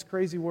life in this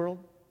crazy world?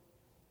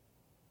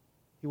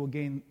 He will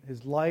gain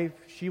his life,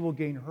 she will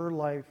gain her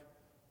life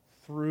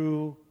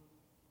through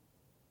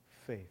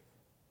faith.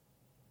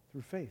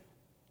 Through faith.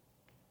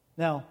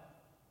 Now,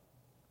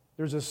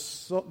 there's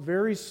a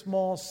very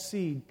small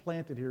seed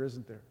planted here,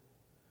 isn't there?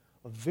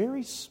 A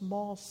very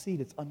small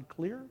seed. It's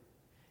unclear.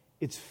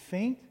 It's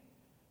faint,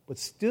 but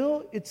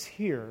still it's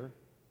here.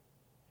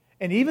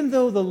 And even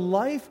though the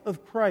life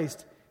of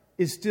Christ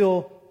is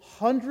still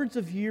hundreds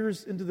of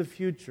years into the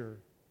future,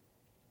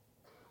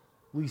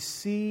 we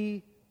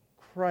see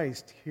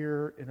Christ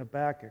here in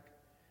Habakkuk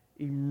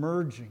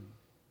emerging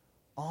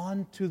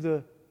onto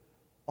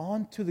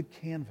the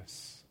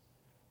canvas.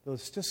 Though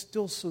it's just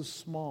still so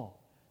small.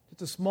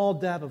 Just a small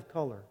dab of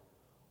color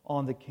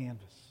on the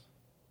canvas.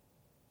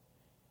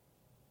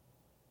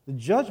 The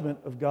judgment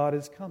of God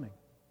is coming.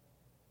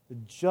 The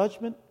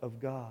judgment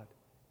of God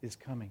is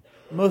coming.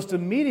 Most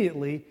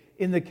immediately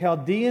in the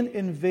Chaldean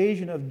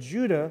invasion of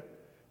Judah,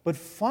 but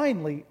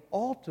finally,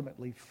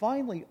 ultimately,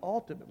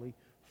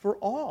 for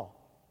all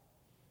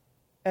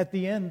at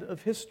the end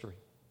of history.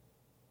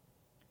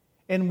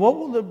 And what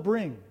will it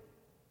bring?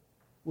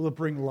 Will it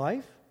bring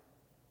life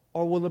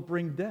or will it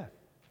bring death?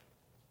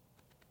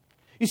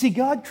 You see,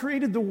 God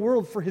created the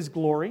world for His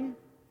glory,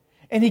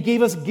 and He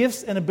gave us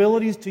gifts and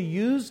abilities to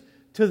use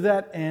to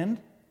that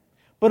end.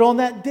 But on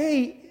that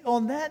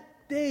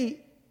day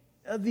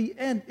of the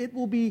end, it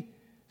will be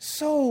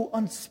so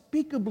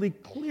unspeakably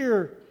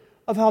clear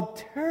of how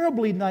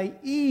terribly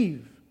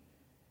naive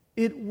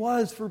it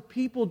was for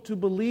people to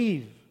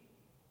believe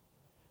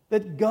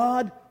that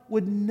God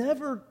would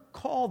never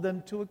call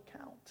them to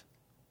account.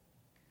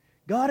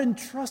 God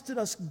entrusted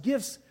us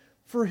gifts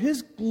for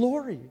His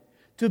glory,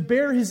 to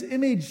bear His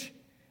image,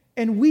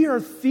 and we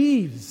are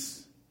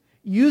thieves,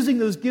 using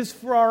those gifts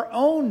for our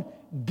own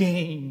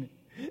gain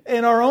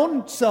and our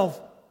own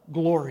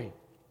self-glory.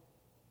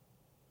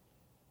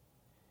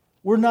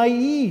 We're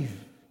naive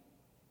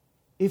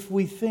if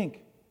we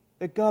think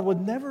that God would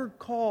never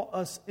call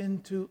us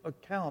into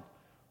account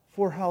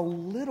for how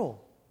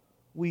little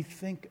we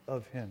think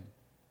of Him,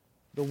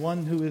 the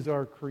one who is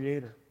our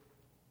Creator.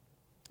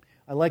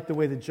 I like the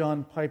way that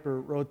John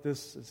Piper wrote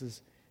this. This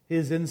is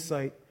his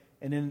insight,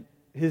 and in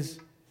his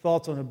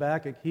thoughts on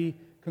Habakkuk, he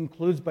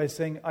concludes by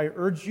saying, I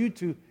urge you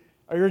to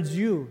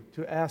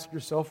ask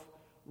yourself,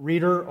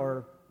 reader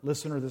or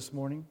listener this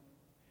morning,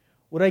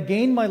 would I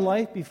gain my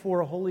life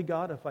before a holy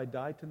God if I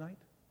die tonight?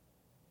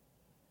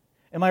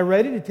 Am I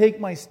ready to take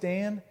my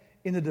stand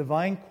in the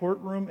divine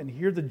courtroom and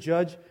hear the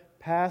judge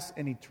pass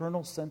an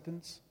eternal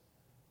sentence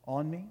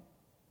on me?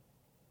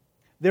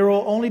 There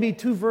will only be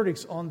two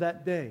verdicts on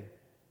that day,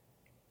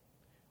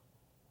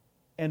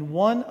 and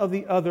one of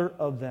the other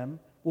of them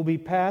will be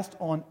passed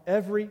on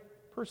every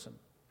person.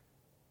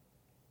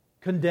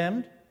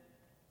 Condemned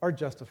or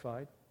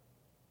justified,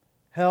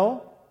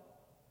 hell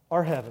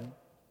or heaven,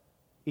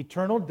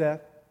 eternal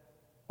death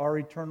or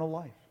eternal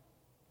life.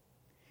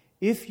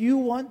 If you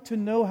want to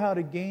know how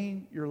to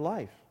gain your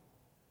life,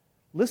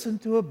 listen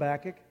to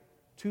Habakkuk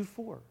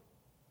 2:4.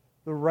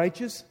 The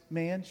righteous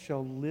man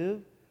shall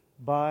live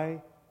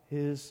by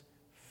his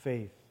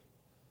faith.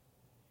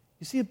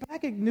 You see,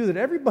 Habakkuk knew that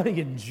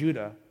everybody in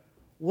Judah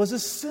was a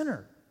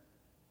sinner.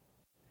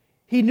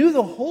 He knew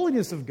the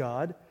holiness of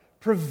God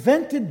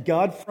prevented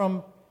God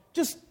from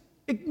just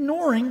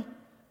ignoring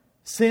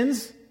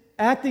sins,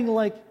 acting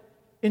like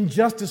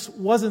injustice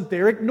wasn't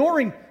there,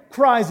 ignoring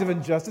cries of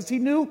injustice. He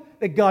knew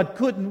that God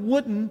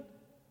wouldn't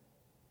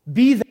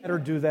be that or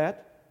do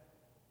that.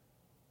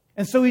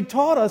 And so He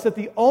taught us that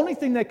the only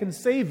thing that can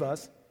save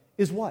us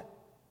is what?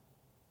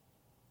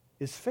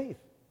 Is faith.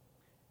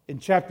 In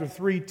chapter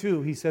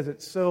 3:2, He says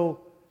it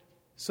so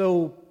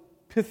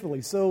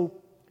pithily, so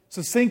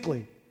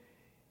succinctly.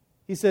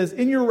 He says,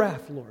 "In your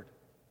wrath, Lord,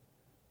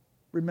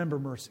 remember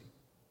mercy."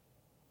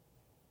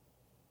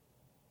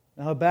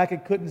 Now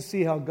Habakkuk couldn't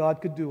see how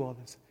God could do all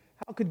this.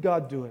 How could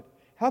God do it?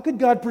 How could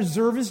God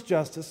preserve His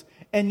justice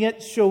and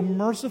yet show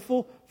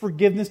merciful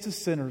forgiveness to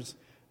sinners?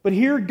 But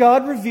here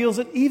God reveals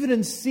that even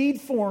in seed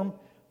form,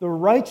 the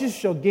righteous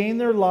shall gain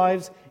their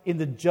lives in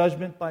the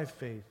judgment by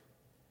faith.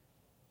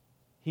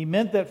 He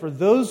meant that for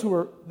those who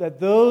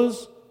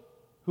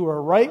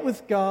are right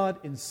with God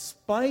in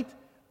spite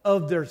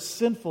of their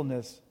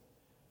sinfulness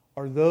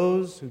are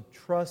those who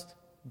trust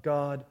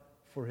God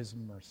for His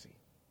mercy.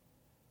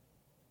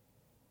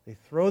 They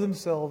throw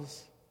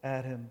themselves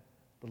at Him,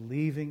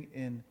 believing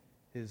in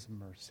His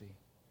mercy.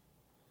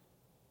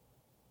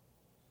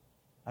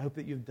 I hope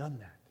that you've done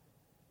that.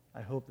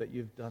 I hope that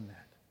you've done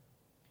that.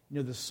 You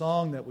know, the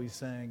song that we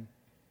sang,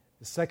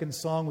 the second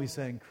song we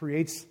sang,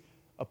 creates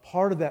a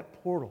part of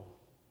that portal.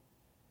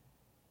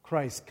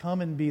 Christ,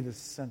 come and be the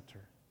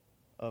center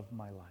of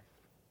my life.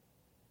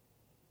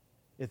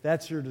 If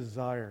that's your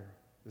desire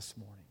this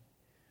morning,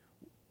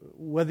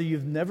 whether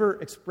you've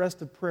never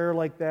expressed a prayer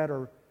like that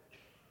or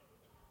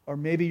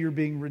maybe you're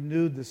being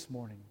renewed this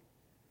morning,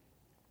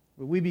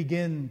 we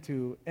begin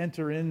to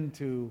enter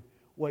into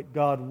what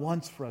God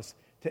wants for us,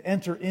 to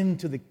enter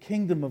into the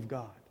kingdom of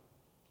God,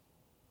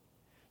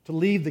 to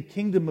leave the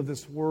kingdom of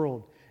this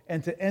world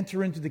and to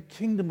enter into the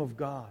kingdom of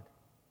God,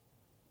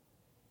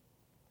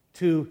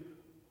 to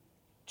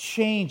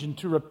change and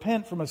to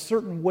repent from a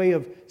certain way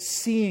of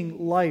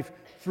seeing life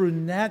through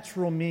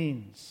natural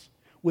means,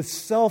 with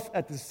self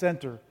at the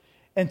center,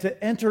 and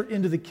to enter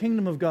into the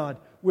kingdom of God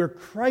where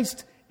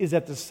Christ is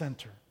at the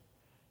center,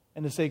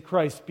 and to say,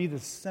 Christ, be the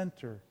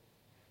center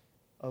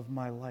of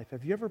my life.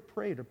 Have you ever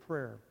prayed a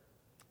prayer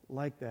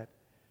like that?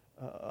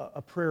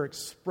 A prayer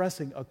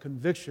expressing a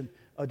conviction,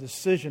 a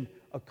decision,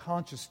 a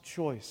conscious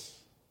choice.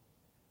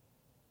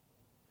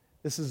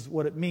 This is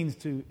what it means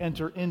to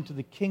enter into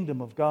the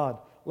kingdom of God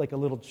like a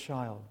little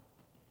child.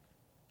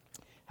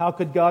 How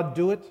could God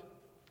do it?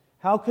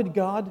 How could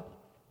God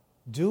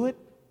do it?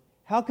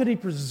 How could He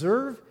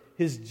preserve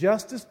His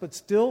justice but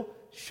still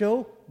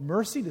show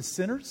mercy to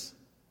sinners?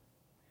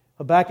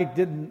 Habakkuk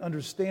didn't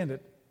understand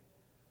it,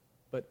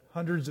 but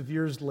hundreds of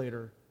years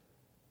later,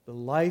 the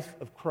life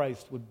of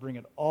Christ would bring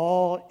it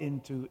all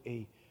into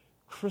a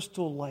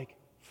crystal-like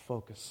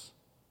focus.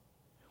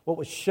 What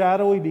was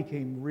shadowy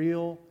became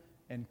real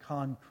and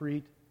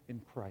concrete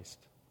in Christ.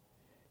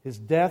 His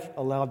death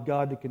allowed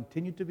God to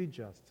continue to be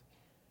just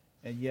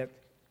and yet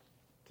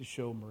to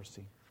show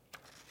mercy.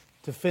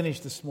 To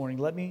finish this morning,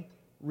 let me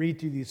read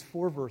to you these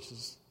 4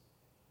 verses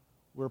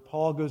where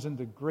Paul goes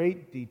into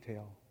great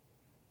detail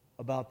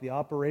about the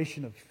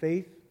operation of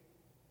faith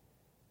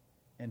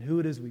and who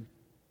it is we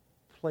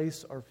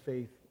place our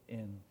faith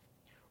in.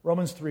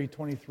 Romans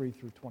 3:23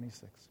 through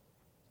 26.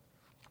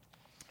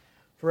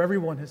 For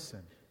everyone has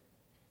sinned.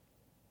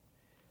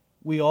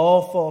 We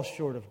all fall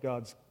short of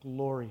God's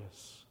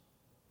glorious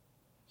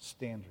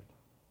standard.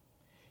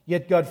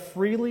 Yet God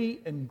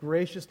freely and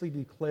graciously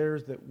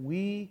declares that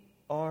we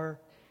are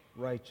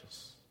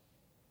righteous,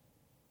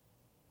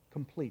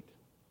 complete,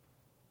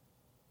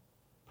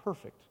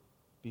 perfect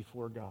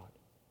before God.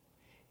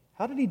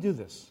 How did He do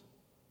this?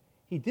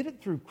 He did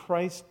it through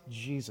Christ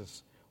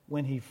Jesus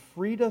when He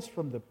freed us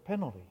from the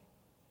penalty,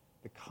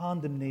 the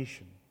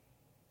condemnation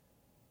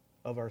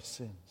of our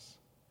sins.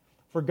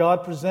 For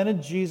God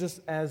presented Jesus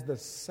as the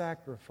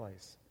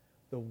sacrifice,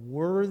 the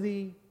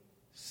worthy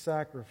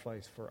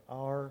sacrifice for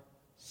our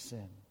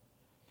sin.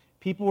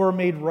 People were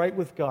made right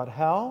with God.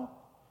 How?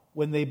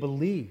 When they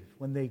believe,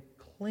 when they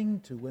cling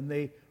to, when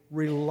they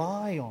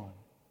rely on.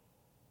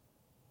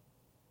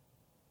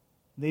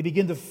 They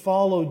begin to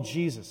follow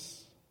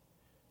Jesus.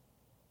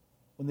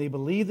 When they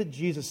believe that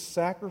Jesus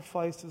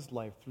sacrificed His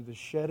life through the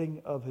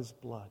shedding of His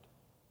blood.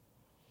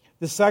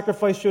 This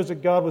sacrifice shows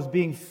that God was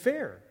being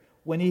fair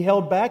when He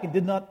held back and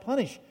did not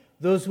punish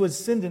those who had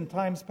sinned in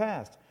times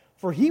past.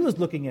 For He was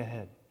looking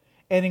ahead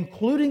and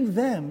including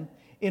them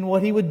in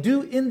what He would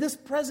do in this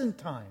present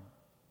time.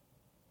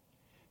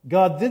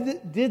 God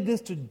did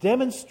this to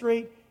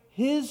demonstrate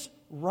His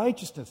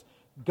righteousness.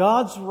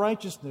 God's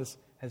righteousness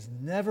has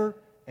never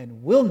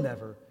and will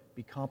never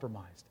be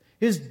compromised.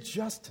 His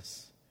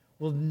justice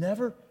will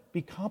never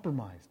be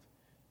compromised.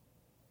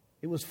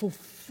 It was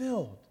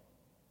fulfilled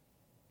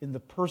in the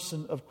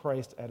person of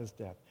Christ at His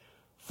death.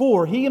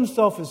 For He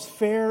Himself is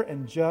fair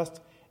and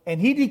just,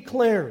 and He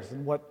declares,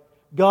 and what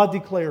God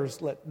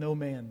declares, let no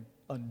man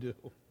undo.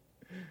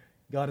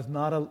 God is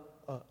not a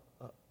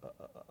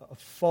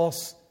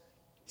false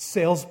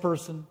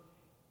salesperson.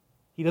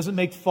 He doesn't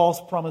make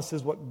false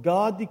promises. What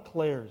God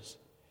declares,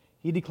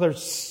 He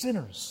declares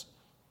sinners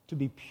to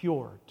be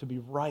pure, to be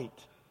right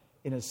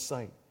in His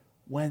sight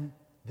when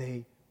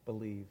they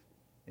believe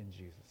in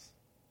Jesus.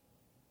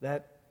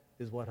 That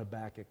is what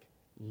Habakkuk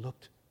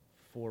looked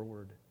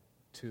forward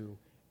to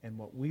and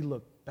what we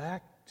look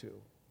back to.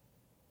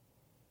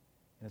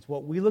 And it's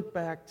what we look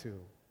back to,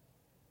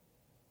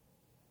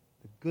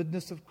 the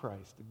goodness of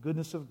Christ, the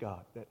goodness of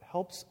God, that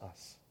helps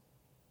us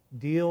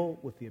deal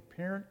with the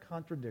apparent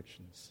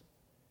contradictions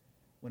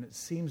when it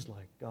seems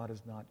like God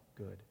is not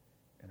good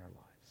in our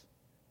lives.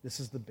 This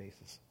is the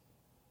basis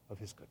of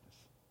His goodness.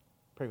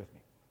 Pray with me.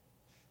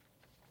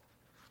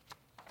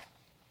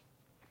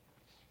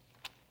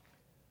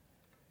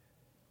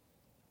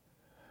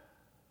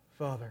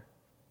 Father,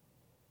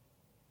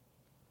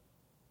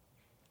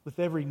 with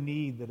every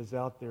need that is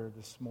out there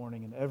this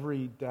morning, and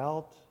every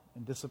doubt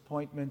and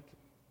disappointment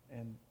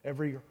and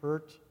every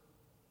hurt,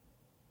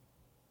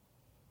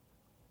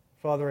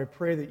 Father, I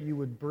pray that you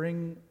would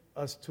bring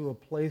us to a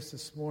place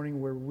this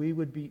morning where we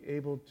would be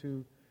able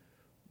to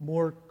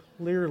more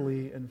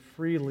clearly and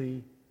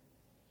freely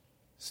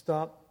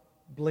stop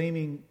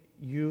blaming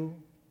you,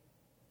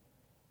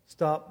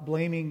 stop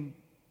blaming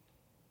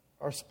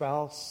our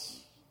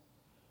spouse,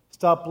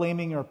 stop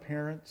blaming our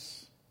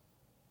parents,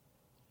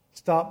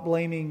 stop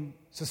blaming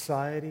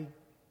society,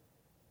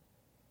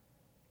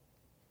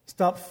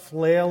 stop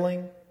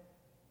flailing,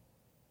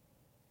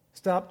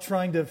 stop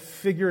trying to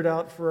figure it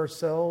out for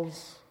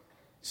ourselves,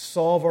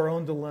 solve our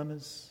own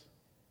dilemmas.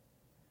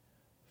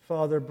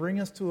 Father, bring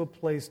us to a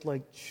place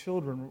like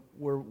children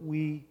where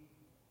we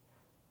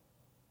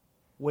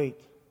wait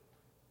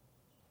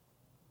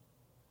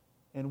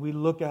and we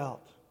look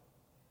out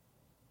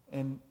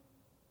and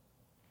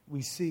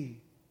we see.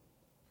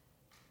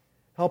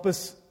 Help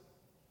us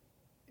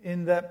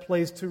in that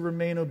place to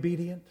remain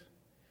obedient.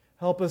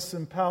 Help us,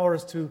 empower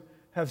us to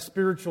have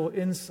spiritual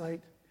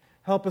insight.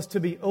 Help us to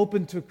be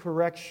open to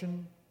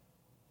correction.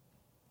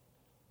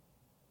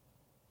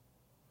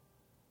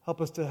 Help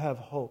us to have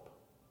hope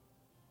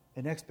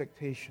and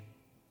expectation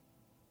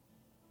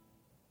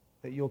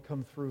that you'll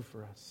come through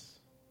for us.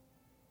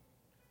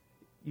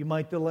 You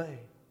might delay.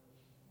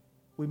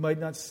 We might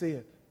not see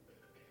it.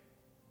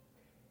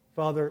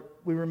 Father,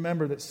 we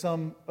remember that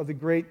some of the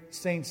great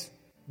saints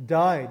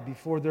died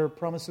before their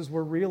promises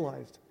were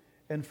realized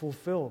and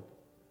fulfilled,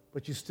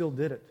 but you still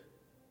did it.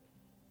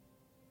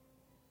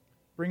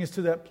 Bring us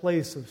to that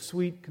place of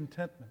sweet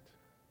contentment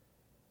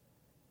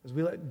as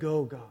we let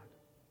go, God,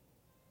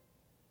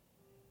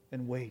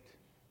 and wait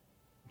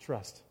and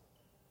trust.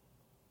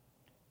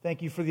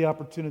 Thank you for the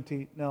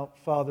opportunity now,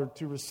 Father,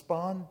 to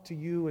respond to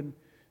you and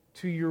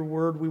to your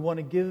word. We want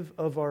to give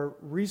of our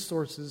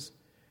resources,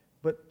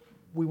 but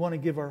we want to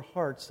give our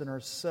hearts and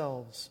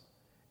ourselves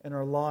and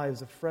our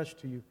lives afresh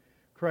to you.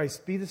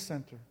 Christ, be the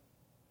center.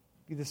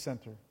 Be the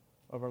center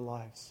of our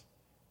lives.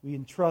 We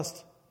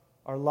entrust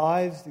our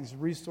lives, these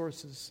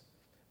resources,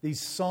 these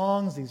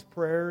songs, these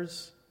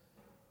prayers.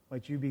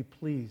 Might you be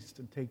pleased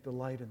and take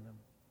delight in them.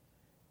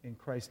 In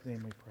Christ's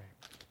name we pray.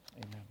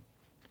 Amen.